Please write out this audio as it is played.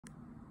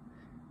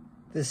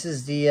This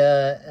is the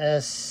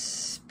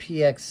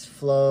SPX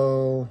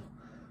Flow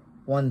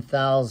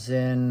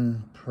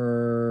 1000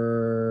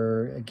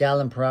 per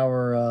gallon per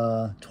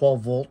hour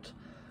 12 volt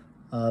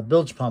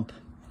bilge pump,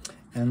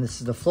 and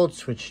this is the float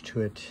switch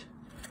to it.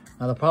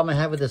 Now the problem I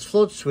have with this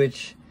float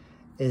switch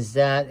is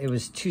that it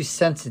was too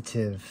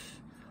sensitive.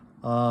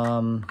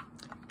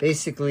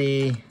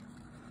 Basically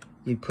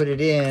you'd put it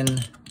in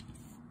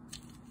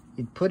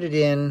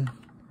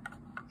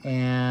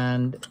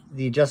and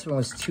the adjustment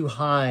was too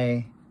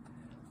high,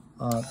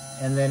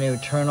 and then it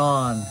would turn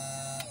on,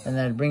 and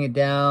then I'd bring it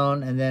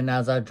down, and then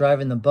as I was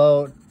driving the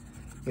boat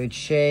it would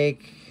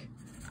shake,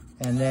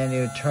 and then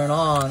it would turn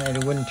on and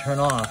it wouldn't turn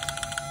off.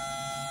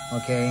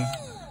 Okay,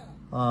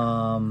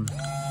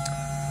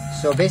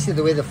 so basically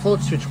the way the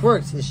float switch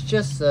works is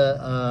just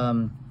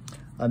a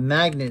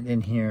magnet in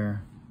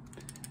here.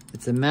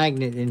 It's a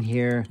magnet in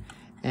here,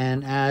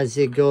 and as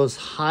it goes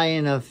high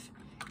enough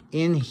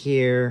in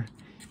here,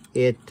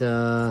 it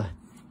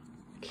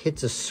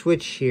hits a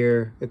switch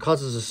here. It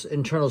causes an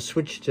internal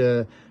switch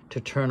to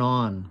turn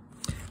on.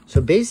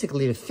 So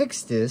basically to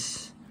fix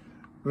this,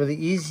 really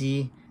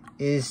easy,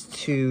 is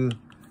to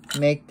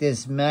make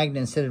this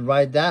magnet, instead of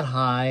ride that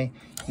high,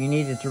 you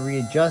needed to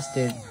readjust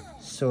it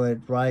so it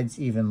rides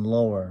even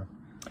lower.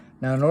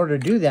 Now in order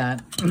to do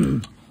that,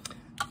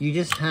 you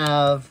just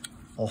have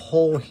a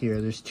hole here.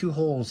 There's two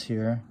holes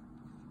here.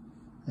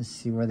 Let's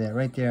see where they're,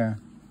 right there.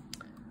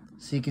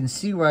 So you can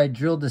see where I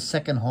drilled the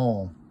second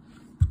hole.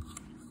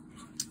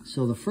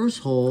 So the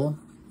first hole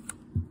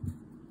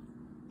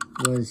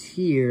was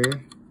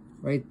here,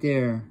 right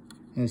there.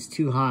 It was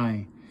too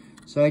high.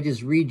 So I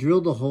just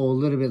re-drilled the hole a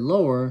little bit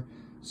lower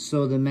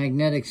so the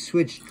magnetic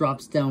switch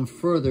drops down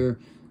further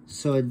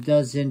so it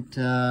doesn't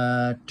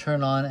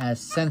turn on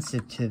as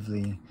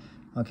sensitively.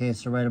 Okay,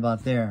 so right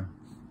about there.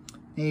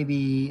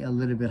 Maybe a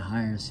little bit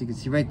higher. So you can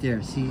see right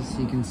there. See, so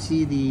you can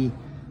see the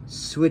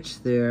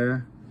switch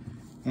there,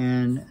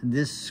 and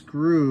this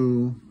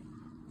screw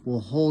will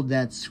hold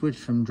that switch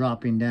from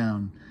dropping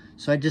down.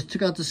 So I just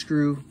took out the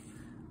screw,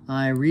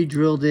 I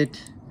re-drilled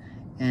it,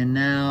 and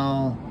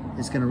now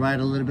it's gonna ride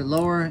a little bit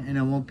lower and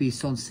it won't be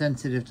so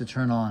sensitive to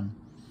turn on.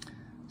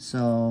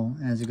 So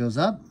as it goes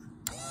up,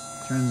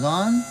 turns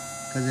on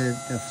because it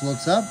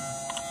floats up,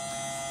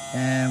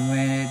 and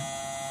when it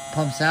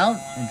pumps out,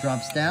 it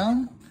drops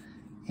down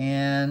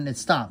and it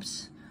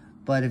stops.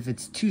 But if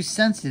it's too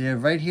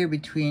sensitive, right here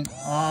between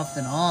off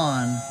and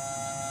on,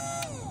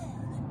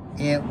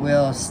 it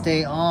will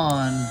stay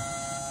on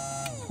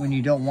when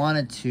you don't want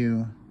it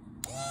to.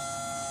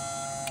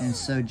 And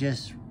so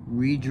just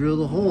re-drill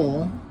the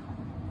hole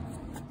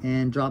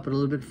and drop it a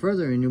little bit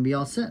further and you'll be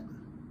all set.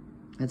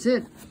 That's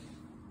it.